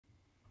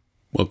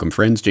Welcome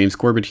friends, James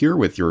Corbett here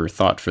with your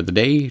thought for the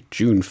day,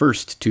 June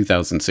 1st,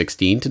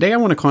 2016. Today I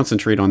want to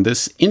concentrate on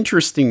this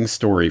interesting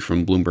story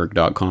from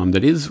Bloomberg.com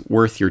that is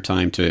worth your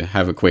time to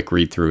have a quick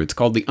read through. It's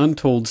called The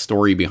Untold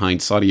Story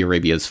Behind Saudi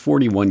Arabia's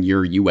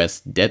 41-Year U.S.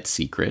 Debt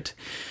Secret.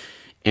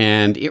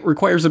 And it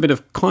requires a bit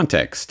of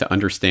context to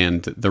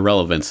understand the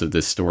relevance of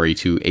this story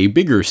to a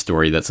bigger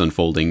story that's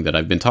unfolding that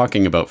I've been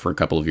talking about for a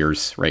couple of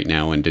years right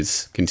now and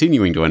is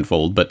continuing to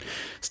unfold, but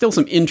still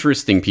some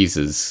interesting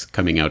pieces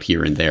coming out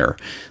here and there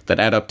that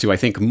add up to, I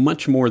think,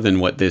 much more than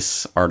what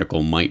this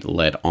article might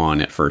let on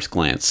at first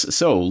glance.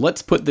 So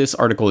let's put this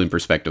article in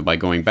perspective by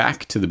going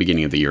back to the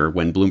beginning of the year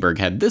when Bloomberg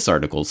had this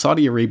article: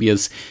 Saudi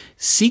Arabia's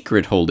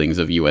secret holdings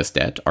of U.S.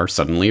 debt are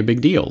suddenly a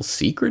big deal.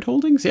 Secret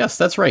holdings? Yes,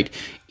 that's right.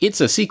 It's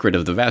a secret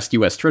of the vast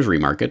U.S. Treasury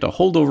market, a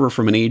holdover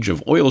from an age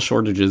of oil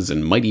shortages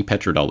and mighty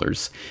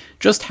petrodollars.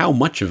 Just how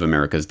much of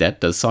America's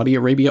debt does Saudi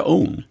Arabia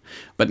own?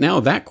 But now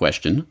that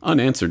question,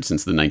 unanswered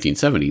since the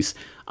 1970s,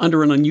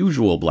 under an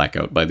unusual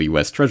blackout by the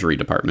U.S. Treasury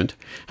Department,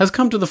 has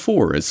come to the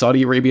fore as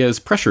Saudi Arabia is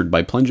pressured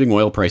by plunging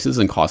oil prices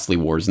and costly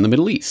wars in the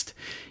Middle East.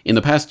 In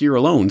the past year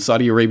alone,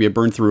 Saudi Arabia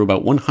burned through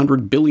about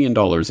 $100 billion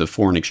of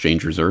foreign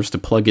exchange reserves to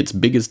plug its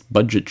biggest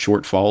budget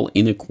shortfall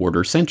in a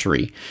quarter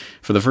century.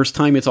 For the first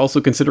time, it's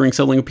also considering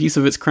selling a piece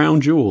of its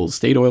crown jewel,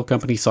 state oil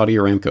company Saudi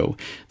Aramco.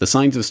 The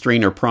signs of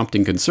strain are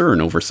prompting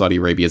concern over Saudi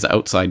Arabia's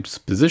outside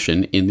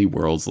position in the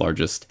world's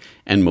largest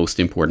and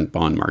most important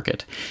bond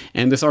market.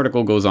 And this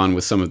article goes on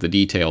with some of the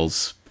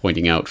details,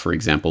 pointing out, for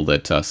example,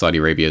 that Saudi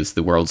Arabia is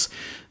the world's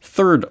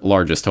third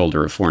largest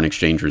holder of foreign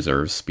exchange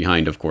reserves,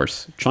 behind, of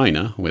course,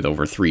 China, with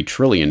over $3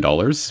 trillion,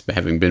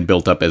 having been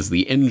built up as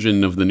the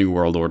engine of the New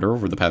World Order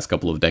over the past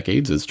couple of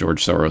decades, as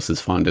George Soros is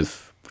fond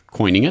of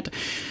coining it,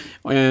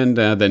 and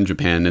then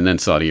Japan, and then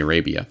Saudi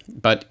Arabia.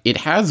 But it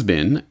has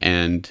been,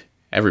 and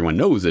everyone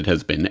knows it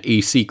has been,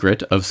 a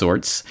secret of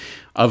sorts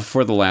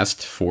for the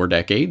last 4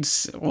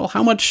 decades. Well,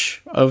 how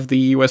much of the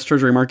U.S.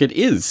 Treasury market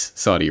is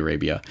Saudi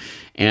Arabia?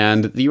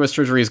 And the U.S.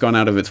 Treasury has gone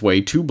out of its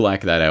way to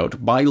black that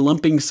out by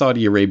lumping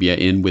Saudi Arabia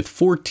in with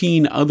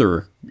 14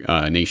 other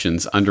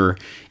nations under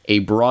a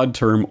broad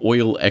term,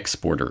 oil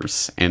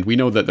exporters. And we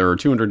know that there are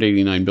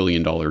 $289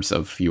 billion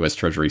of U.S.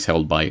 treasuries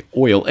held by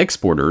oil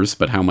exporters,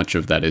 but how much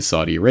of that is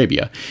Saudi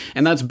Arabia?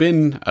 And that's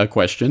been a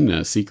question,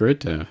 a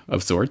secret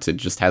of sorts. It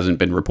just hasn't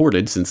been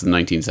reported since the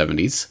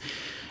 1970s.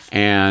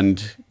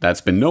 And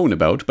that's been known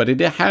about, but it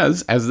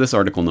has, as this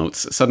article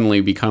notes, suddenly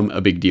become a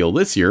big deal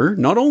this year,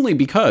 not only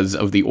because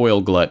of the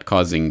oil glut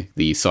causing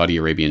the Saudi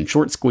Arabian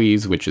short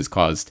squeeze, which has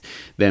caused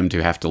them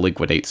to have to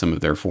liquidate some of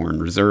their foreign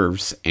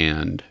reserves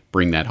and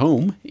bring that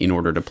home in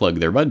order to plug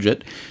their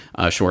budget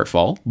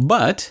shortfall,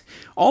 but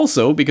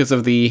also because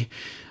of the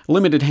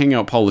limited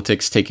hangout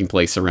politics taking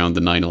place around the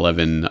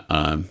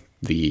 9/11,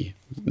 the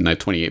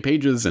 28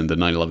 pages and the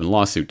 9/11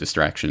 lawsuit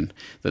distraction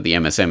that the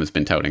MSM has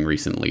been touting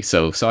recently.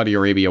 So Saudi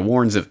Arabia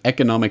warns of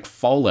economic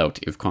fallout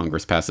if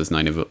Congress passes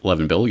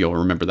 9/11 bill. You'll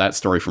remember that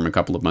story from a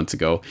couple of months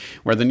ago,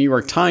 where the New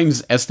York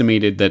Times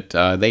estimated that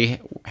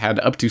they had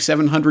up to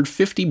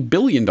 $750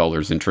 billion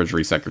in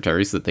Treasury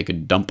secretaries that they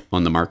could dump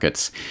on the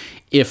markets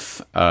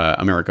if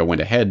America went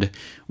ahead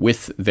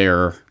with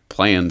their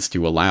plans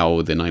to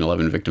allow the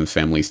 9/11 victims'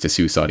 families to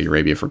sue Saudi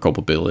Arabia for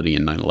culpability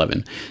in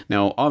 9/11.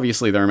 Now,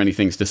 obviously, there are many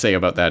things to say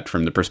about that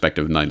from the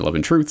perspective of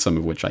 9/11 truth, some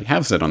of which I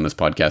have said on this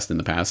podcast in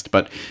the past,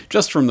 but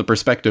just from the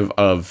perspective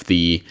of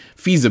the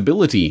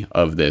feasibility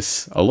of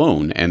this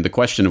alone, and the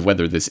question of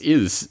whether this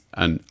is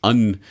an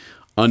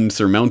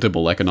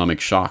unsurmountable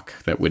economic shock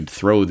that would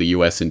throw the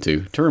U.S.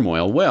 into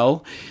turmoil,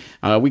 well,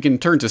 we can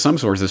turn to some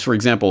sources. For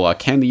example,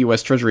 can the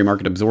U.S. Treasury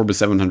market absorb a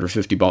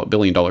 $750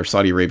 billion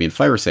Saudi Arabian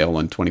fire sale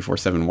on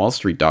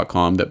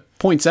 247wallstreet.com that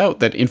points out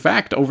that, in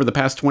fact, over the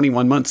past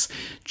 21 months,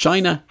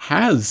 China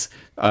has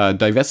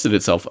divested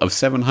itself of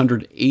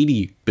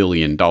 $780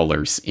 billion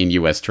in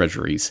U.S.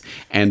 treasuries.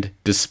 And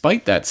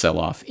despite that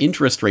sell-off,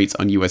 interest rates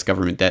on U.S.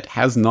 government debt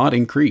has not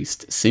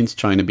increased since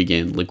China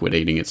began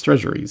liquidating its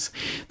treasuries.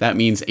 That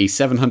means a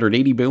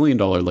 $780 billion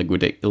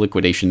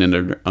liquidation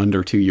in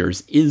under 2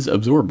 years is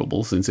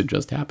absorbable, since it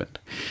just happened.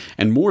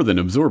 And more than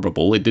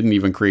absorbable, it didn't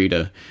even create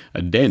a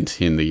dent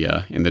in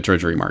the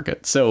treasury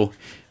market. So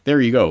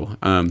there you go.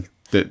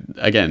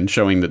 Again,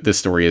 showing that this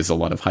story is a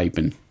lot of hype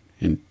and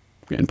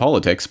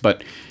politics,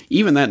 but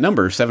even that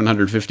number,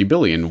 750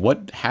 billion,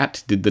 what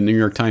hat did the New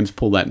York Times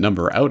pull that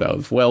number out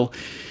of? Well,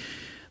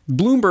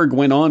 Bloomberg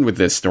went on with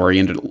this story,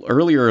 and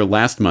earlier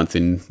last month,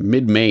 in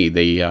mid-May,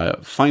 they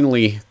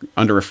finally,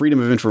 under a Freedom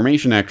of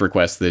Information Act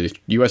request, the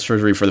U.S.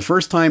 Treasury, for the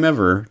first time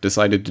ever,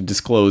 decided to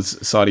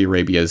disclose Saudi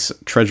Arabia's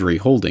treasury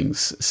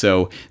holdings.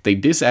 So they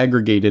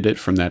disaggregated it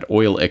from that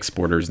oil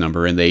exporters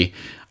number, and they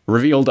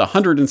revealed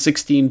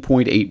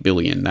 116.8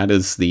 billion. That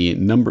is the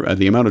number,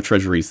 the amount of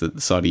treasuries that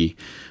the Saudi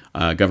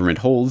government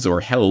holds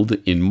or held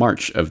in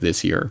March of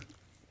this year,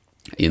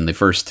 in the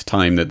first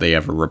time that they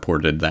ever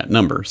reported that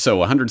number. So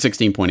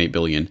 116.8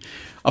 billion,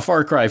 a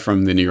far cry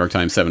from the New York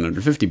Times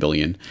 750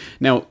 billion.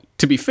 Now,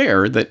 To be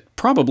fair, that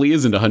probably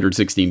isn't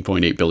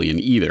 116.8 billion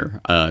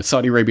either.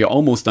 Saudi Arabia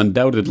almost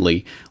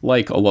undoubtedly,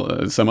 like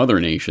some other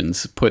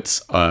nations,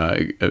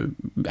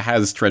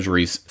 has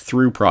treasuries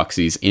through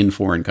proxies in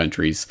foreign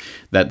countries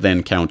that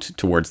then count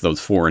towards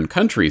those foreign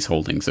countries'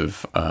 holdings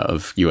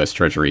of U.S.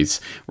 treasuries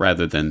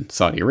rather than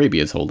Saudi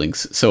Arabia's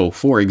holdings. So,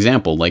 for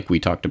example, like we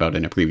talked about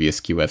in a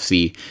previous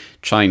QFC,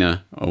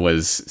 China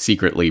was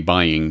secretly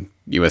buying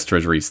U.S.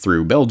 treasuries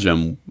through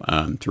Belgium,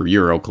 through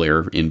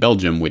Euroclear in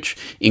Belgium, which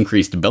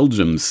increased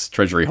Belgium's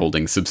treasury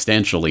holdings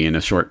substantially in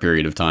a short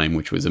period of time,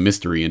 which was a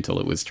mystery until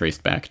it was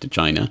traced back to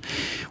China.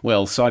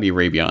 Well, Saudi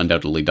Arabia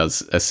undoubtedly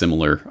does a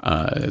similar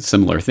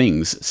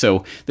things.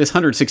 So this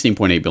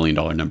 $116.8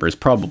 billion number is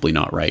probably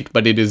not right,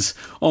 but it is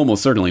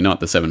almost certainly not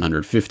the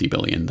 $750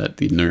 billion that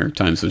the New York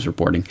Times was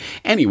reporting.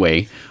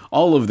 Anyway,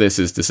 all of this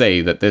is to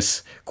say that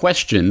this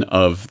question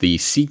of the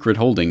secret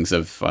holdings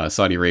of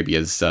Saudi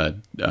Arabia's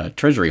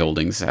treasury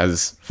holdings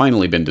has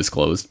finally been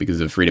disclosed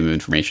because of Freedom of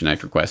Information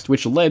Act request,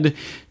 which led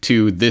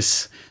to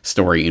this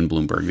story in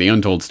Bloomberg, the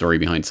untold story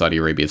behind Saudi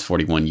Arabia's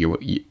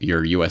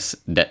 41-year U.S.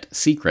 debt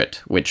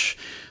secret, which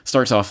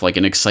starts off like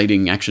an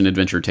exciting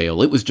action-adventure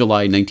tale. It was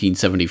July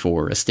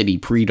 1974. A steady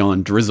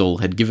pre-dawn drizzle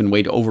had given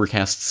way to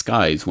overcast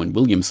skies when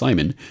William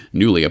Simon,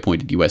 newly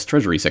appointed U.S.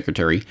 Treasury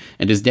Secretary,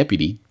 and his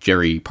deputy,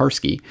 Jerry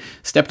Parsky,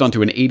 stepped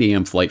onto an 8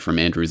 a.m. flight from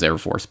Andrews Air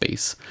Force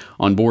Base.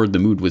 On board, the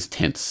mood was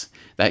tense.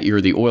 That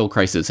year, the oil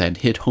crisis had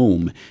hit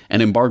home.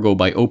 An embargo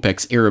by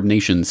OPEC's Arab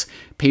nations,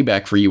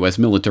 payback for U.S.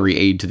 military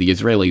aid to the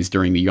Israelis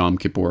during the Yom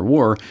Kippur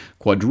War,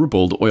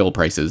 quadrupled oil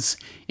prices.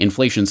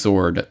 Inflation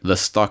soared, the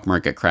stock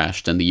market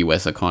crashed, and the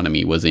U.S.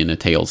 economy was in a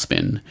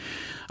tailspin.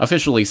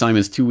 Officially,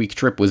 Simon's 2-week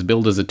trip was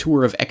billed as a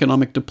tour of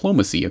economic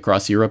diplomacy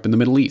across Europe and the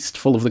Middle East,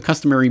 full of the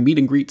customary meet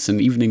and greets and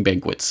evening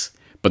banquets.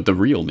 But the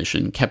real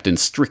mission, kept in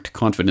strict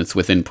confidence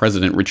within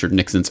President Richard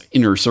Nixon's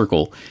inner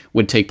circle,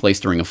 would take place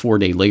during a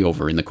 4-day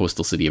layover in the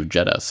coastal city of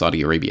Jeddah,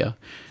 Saudi Arabia.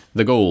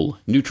 The goal,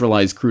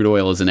 neutralize crude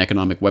oil as an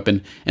economic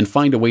weapon and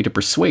find a way to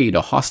persuade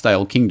a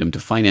hostile kingdom to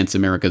finance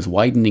America's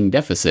widening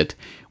deficit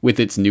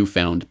with its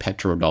newfound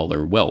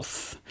petrodollar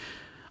wealth,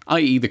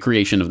 i.e. the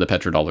creation of the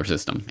petrodollar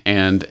system.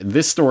 And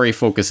this story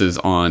focuses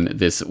on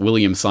this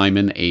William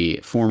Simon, a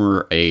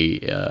former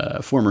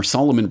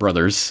Salomon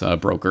Brothers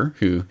broker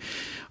who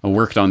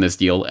worked on this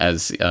deal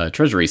as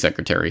Treasury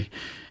Secretary.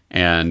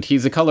 And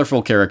he's a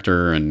colorful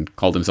character and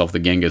called himself the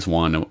Genghis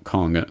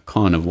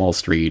Khan of Wall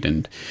Street.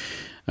 And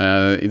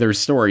there's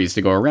stories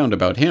to go around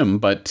about him,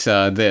 but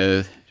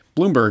the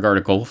Bloomberg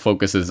article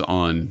focuses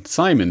on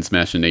Simon's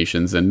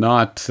machinations and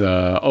not,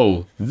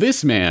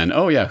 this man.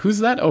 Oh, yeah, who's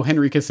that? Oh,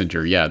 Henry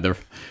Kissinger. Yeah, the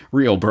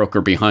real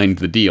broker behind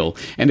the deal.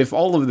 And if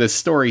all of this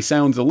story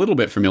sounds a little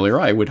bit familiar,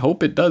 I would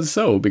hope it does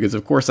so, because,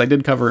 of course, I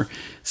did cover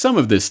some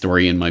of this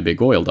story in my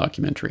big oil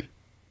documentary.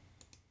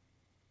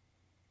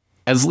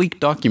 As leaked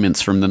documents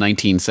from the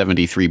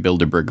 1973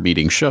 Bilderberg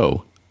meeting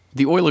show,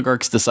 the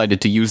oligarchs decided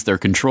to use their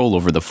control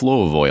over the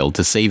flow of oil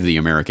to save the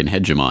American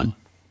hegemon.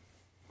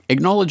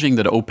 Acknowledging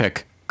that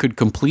OPEC could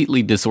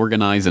completely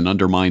disorganize and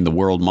undermine the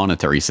world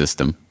monetary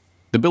system,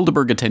 the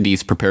Bilderberg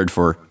attendees prepared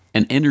for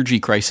an energy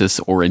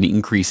crisis or an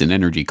increase in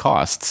energy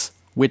costs,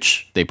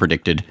 which, they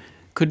predicted,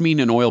 could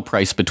mean an oil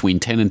price between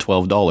 $10 and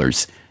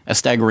 $12, a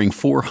staggering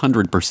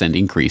 400%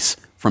 increase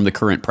from the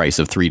current price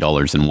of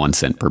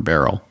 $3.01 per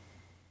barrel.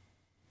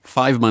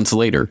 5 months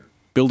later,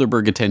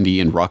 Bilderberg attendee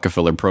and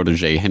Rockefeller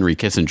protege Henry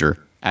Kissinger,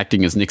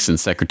 acting as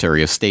Nixon's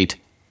Secretary of State,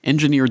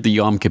 engineered the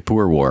Yom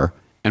Kippur War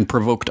and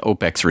provoked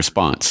OPEC's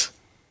response,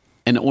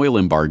 an oil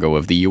embargo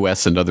of the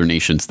U.S. and other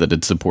nations that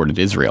had supported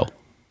Israel.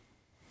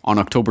 On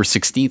October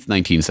 16,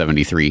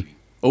 1973,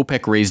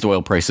 OPEC raised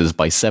oil prices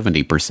by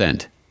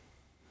 70%.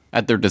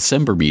 At their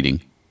December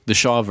meeting, the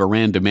Shah of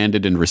Iran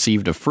demanded and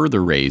received a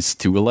further raise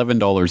to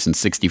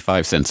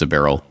 $11.65 a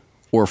barrel,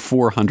 or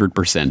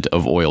 400%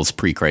 of oil's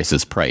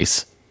pre-crisis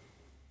price.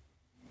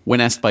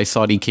 When asked by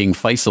Saudi King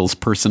Faisal's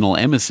personal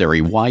emissary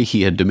why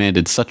he had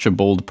demanded such a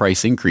bold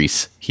price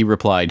increase, he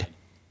replied,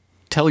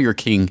 "Tell your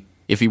king,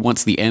 if he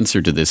wants the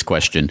answer to this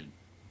question,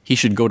 he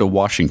should go to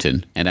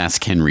Washington and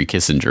ask Henry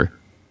Kissinger."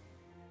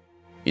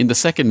 In the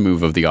second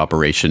move of the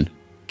operation,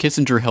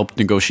 Kissinger helped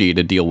negotiate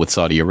a deal with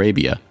Saudi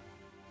Arabia.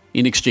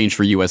 In exchange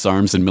for U.S.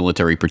 arms and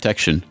military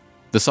protection,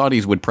 the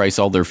Saudis would price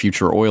all their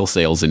future oil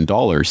sales in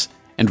dollars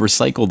and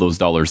recycle those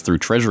dollars through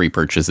treasury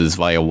purchases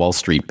via Wall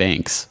Street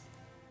banks.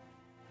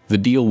 The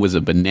deal was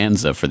a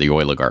bonanza for the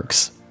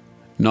oligarchs.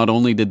 Not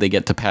only did they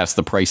get to pass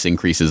the price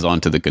increases on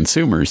to the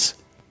consumers,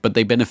 but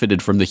they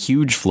benefited from the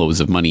huge flows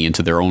of money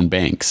into their own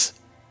banks.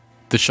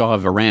 The Shah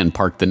of Iran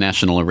parked the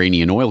National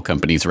Iranian Oil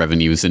Company's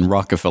revenues in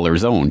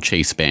Rockefeller's own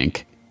Chase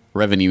Bank,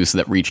 revenues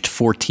that reached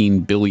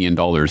 $14 billion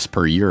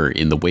per year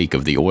in the wake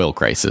of the oil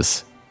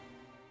crisis.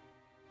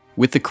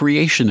 With the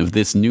creation of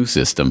this new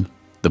system,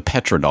 the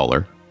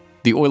petrodollar,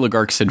 the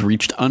oligarchs had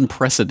reached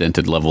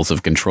unprecedented levels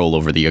of control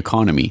over the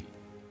economy.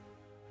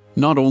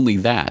 Not only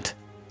that,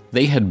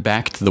 they had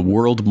backed the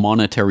world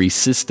monetary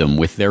system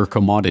with their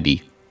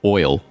commodity,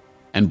 oil,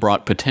 and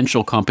brought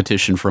potential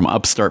competition from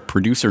upstart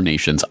producer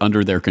nations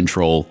under their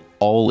control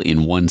all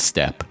in one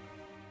step.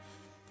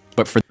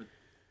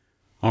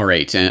 All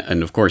right,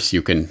 and of course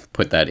you can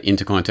put that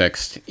into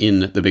context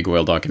in the Big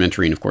Oil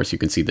documentary, and of course you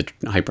can see the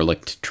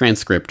hyperlinked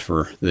transcript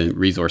for the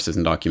resources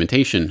and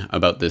documentation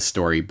about this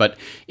story. But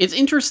it's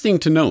interesting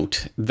to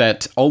note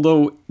that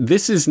although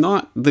this is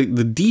not the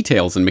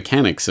details and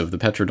mechanics of the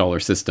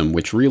petrodollar system,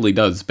 which really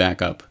does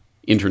back up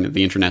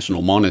the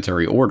international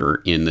monetary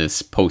order in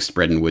this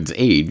post-Bretton Woods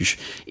age,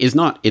 is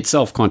not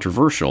itself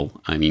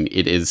controversial. I mean,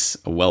 it is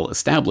well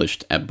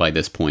established by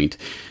this point.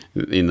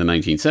 In the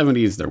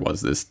 1970s, there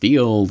was this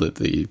deal that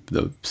the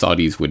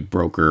Saudis would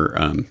broker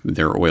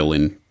their oil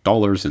in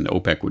dollars, and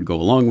OPEC would go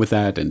along with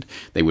that, and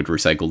they would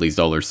recycle these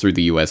dollars through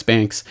the U.S.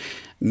 banks.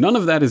 None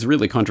of that is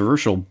really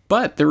controversial,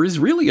 but there is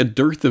really a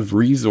dearth of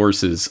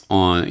resources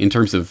in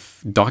terms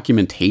of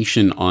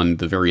documentation on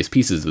the various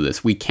pieces of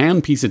this. We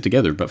can piece it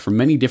together, but from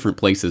many different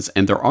places,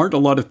 and there aren't a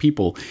lot of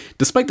people,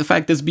 despite the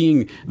fact this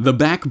being the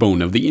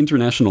backbone of the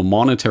international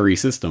monetary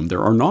system,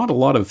 there are not a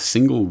lot of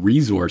single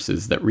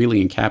resources that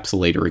really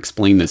encapsulate or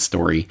explain this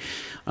story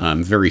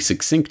very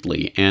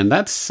succinctly. And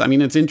that's, I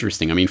mean, it's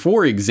interesting. I mean,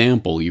 for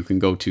example, you can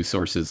go to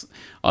sources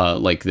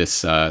like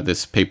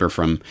this paper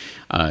from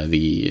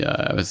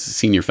the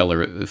senior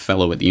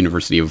fellow at the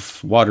University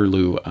of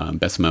Waterloo,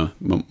 Besma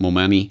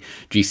Momani,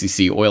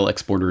 GCC Oil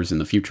Exporters and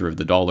the Future of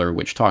the Dollar,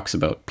 which talks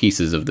about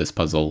pieces of this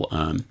puzzle.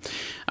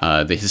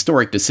 The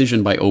historic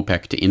decision by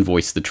OPEC to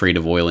invoice the trade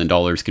of oil in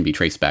dollars can be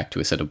traced back to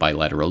a set of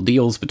bilateral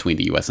deals between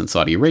the US and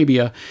Saudi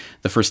Arabia.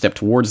 The first step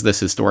towards this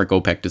historic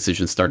OPEC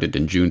decision started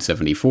in June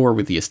 74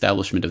 with the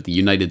establishment of the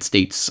United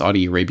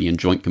States-Saudi Arabian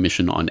Joint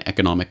Commission on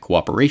Economic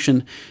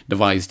Cooperation,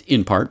 devised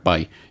in part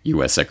by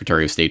U.S.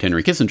 Secretary of State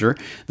Henry Kissinger.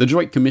 The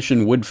Joint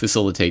Commission would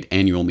facilitate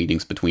annual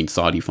meetings between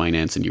Saudi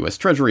finance and U.S.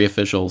 Treasury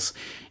officials,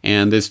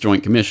 and this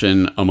Joint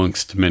Commission,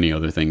 amongst many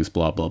other things,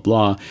 blah, blah,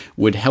 blah,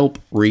 would help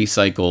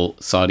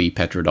recycle Saudi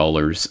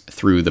petrodollars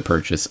through the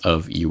purchase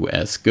of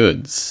U.S.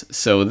 goods.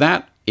 So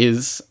that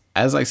is,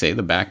 as I say,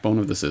 the backbone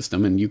of the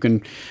system, and you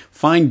can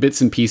find bits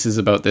and pieces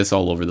about this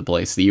all over the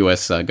place. The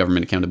U.S.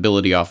 Government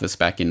Accountability Office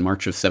back in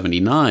March of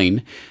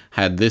 '79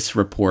 had this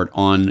report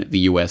on the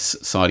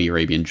U.S.-Saudi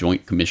Arabian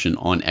Joint Commission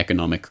on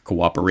Economic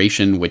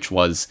Cooperation, which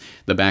was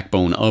the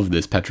backbone of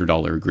this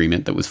petrodollar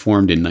agreement that was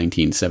formed in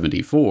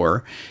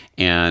 1974,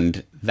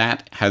 and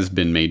that has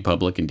been made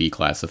public and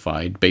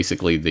declassified.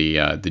 Basically, the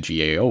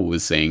GAO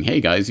was saying, hey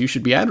guys, you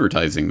should be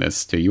advertising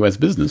this to U.S.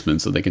 businessmen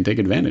so they can take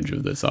advantage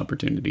of this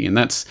opportunity. And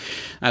that's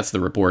the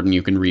report, and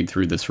you can read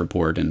through this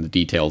report and the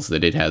details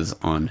that it has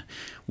on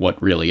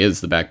what really is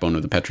the backbone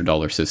of the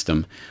petrodollar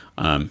system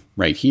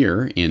right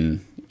here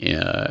in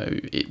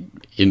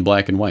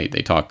black and white.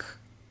 They talk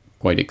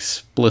quite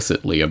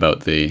explicitly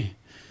about the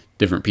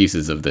different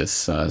pieces of this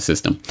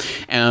system.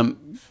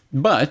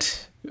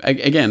 But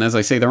again, as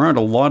I say, there aren't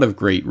a lot of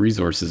great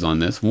resources on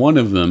this. One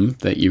of them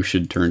that you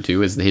should turn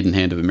to is The Hidden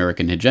Hand of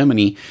American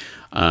Hegemony,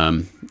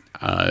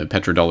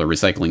 Petrodollar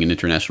Recycling in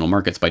International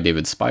Markets by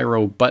David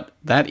Spiro, but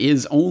that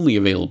is only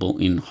available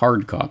in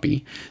hard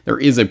copy. There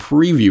is a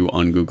preview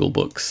on Google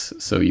Books,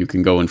 so you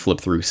can go and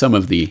flip through some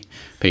of the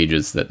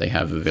pages that they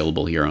have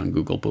available here on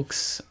Google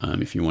Books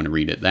if you want to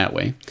read it that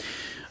way.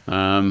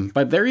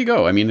 But there you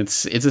go. I mean,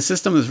 it's a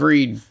system that's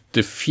very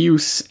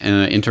diffuse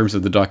in terms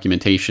of the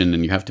documentation,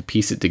 and you have to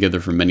piece it together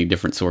from many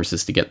different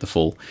sources to get the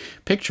full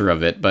picture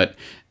of it. But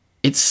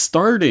it's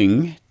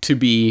starting to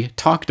be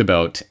talked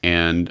about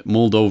and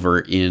mulled over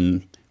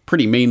in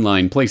pretty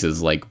mainline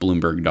places like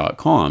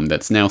Bloomberg.com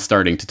that's now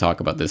starting to talk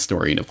about this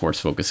story, and of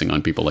course focusing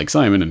on people like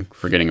Simon and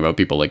forgetting about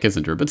people like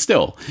Kissinger. But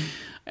still,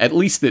 at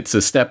least it's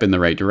a step in the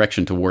right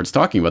direction towards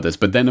talking about this.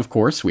 But then, of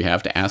course, we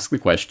have to ask the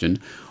question,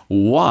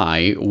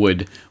 why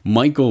would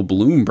Michael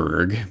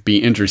Bloomberg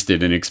be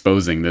interested in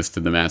exposing this to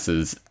the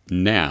masses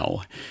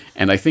now?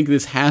 And I think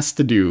this has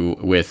to do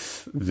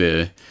with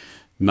the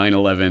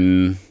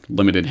 9/11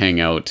 limited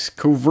hangout,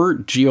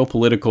 covert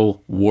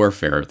geopolitical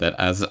warfare that,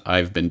 as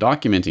I've been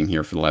documenting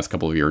here for the last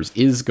couple of years,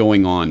 is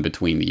going on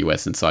between the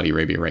US and Saudi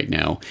Arabia right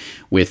now,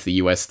 with the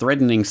US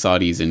threatening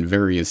Saudis in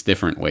various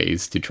different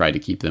ways to try to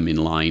keep them in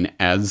line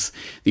as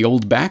the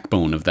old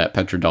backbone of that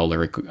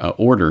petrodollar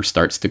order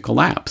starts to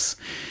collapse.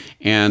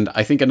 And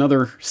I think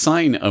another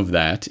sign of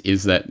that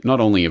is that not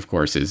only, of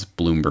course, is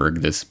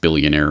Bloomberg this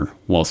billionaire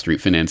Wall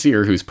Street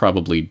financier who's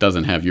probably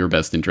doesn't have your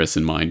best interests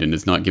in mind and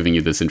is not giving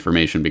you this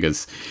information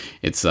because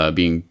it's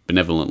being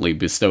benevolently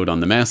bestowed on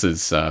the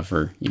masses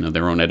for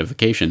their own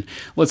edification.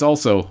 Let's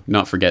also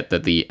not forget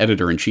that the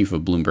editor-in-chief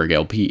of Bloomberg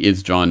LP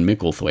is John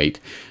Micklethwaite,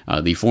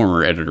 the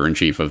former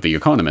editor-in-chief of The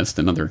Economist,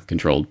 another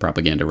controlled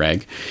propaganda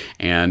rag.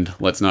 And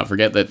let's not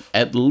forget that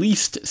at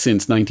least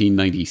since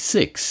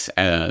 1996,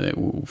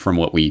 from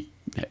what we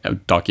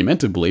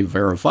documentably,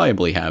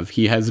 verifiably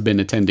he has been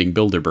attending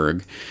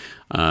Bilderberg.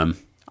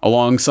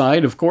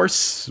 Alongside, of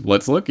course,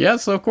 let's look.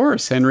 Yes, of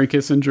course, Henry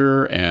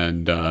Kissinger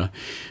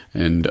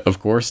and of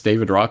course,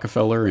 David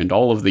Rockefeller and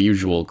all of the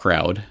usual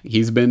crowd.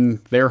 He's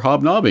been there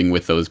hobnobbing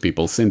with those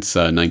people since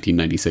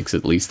 1996,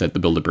 at least, at the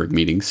Bilderberg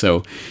meeting.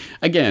 So,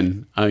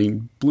 again, I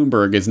mean,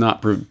 Bloomberg is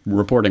not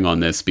reporting on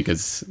this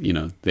because, you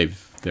know,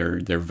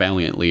 they're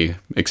valiantly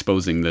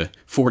exposing the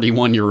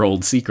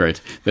 41-year-old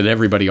secret that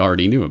everybody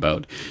already knew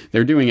about.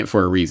 They're doing it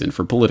for a reason,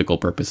 for political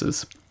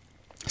purposes.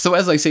 So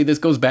as I say, this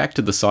goes back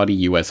to the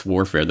Saudi-U.S.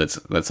 warfare that's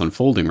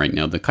unfolding right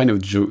now, the kind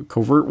of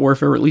covert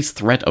warfare, or at least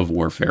threat of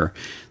warfare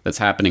that's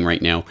happening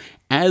right now,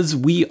 as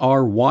we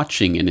are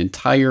watching an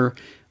entire,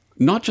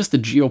 not just a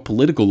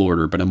geopolitical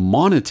order, but a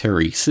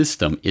monetary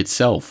system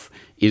itself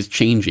is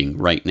changing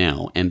right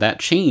now. And that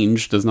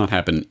change does not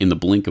happen in the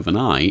blink of an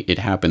eye. It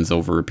happens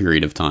over a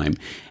period of time.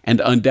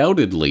 And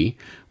undoubtedly,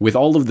 with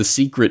all of the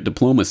secret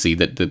diplomacy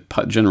that the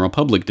general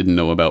public didn't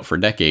know about for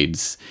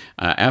decades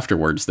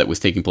afterwards, that was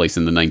taking place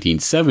in the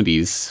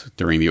 1970s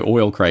during the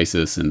oil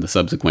crisis and the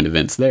subsequent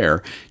events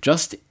there,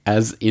 just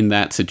as in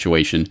that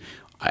situation,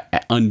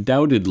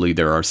 undoubtedly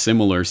there are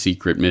similar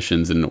secret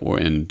missions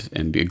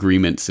and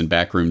agreements and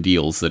backroom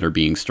deals that are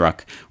being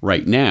struck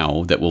right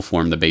now that will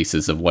form the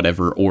basis of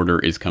whatever order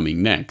is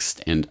coming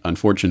next. And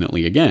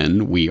unfortunately,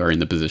 again, we are in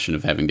the position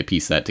of having to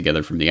piece that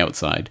together from the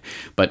outside.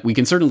 But we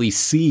can certainly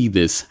see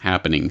this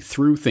happening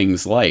through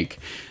things like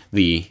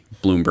the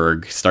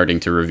Bloomberg starting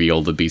to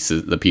reveal the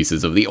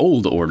pieces of the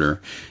old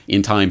order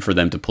in time for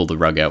them to pull the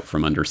rug out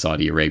from under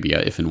Saudi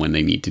Arabia if and when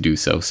they need to do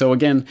so. So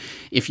again,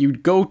 if you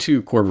go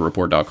to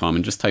Corbettreport.com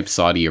and just type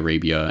Saudi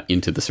Arabia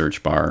into the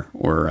search bar,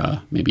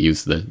 or maybe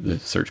use the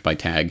search by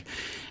tag,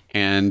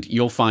 and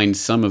you'll find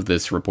some of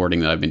this reporting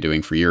that I've been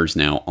doing for years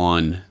now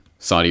on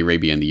Saudi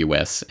Arabia and the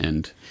US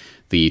and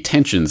the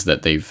tensions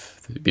that they've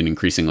been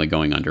increasingly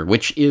going under,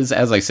 which is,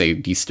 as I say,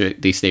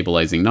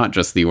 destabilizing not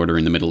just the order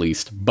in the Middle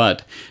East,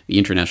 but the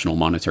international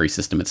monetary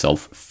system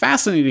itself.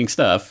 Fascinating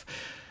stuff,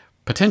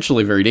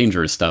 potentially very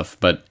dangerous stuff,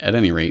 but at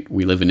any rate,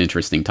 we live in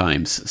interesting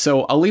times.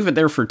 So I'll leave it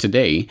there for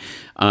today.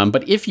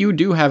 But if you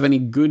do have any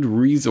good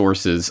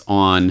resources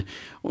on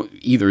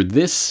either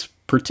this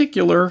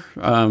particular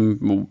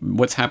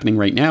what's happening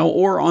right now,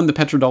 or on the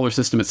petrodollar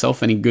system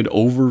itself, any good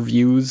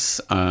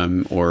overviews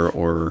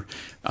or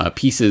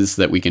pieces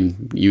that we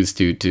can use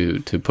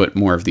to put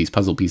more of these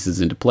puzzle pieces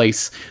into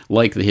place,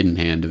 like the hidden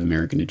hand of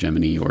American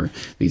hegemony or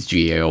these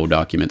GAO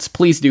documents,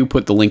 please do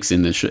put the links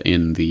in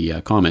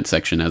the comment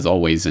section as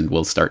always, and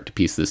we'll start to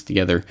piece this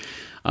together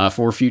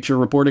for future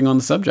reporting on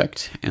the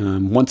subject.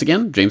 Once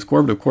again, James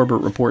Corbett of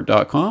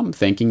Corbettreport.com,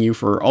 thanking you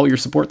for all your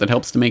support that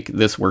helps to make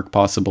this work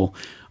possible.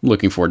 I'm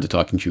looking forward to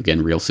talking to you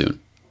again real soon.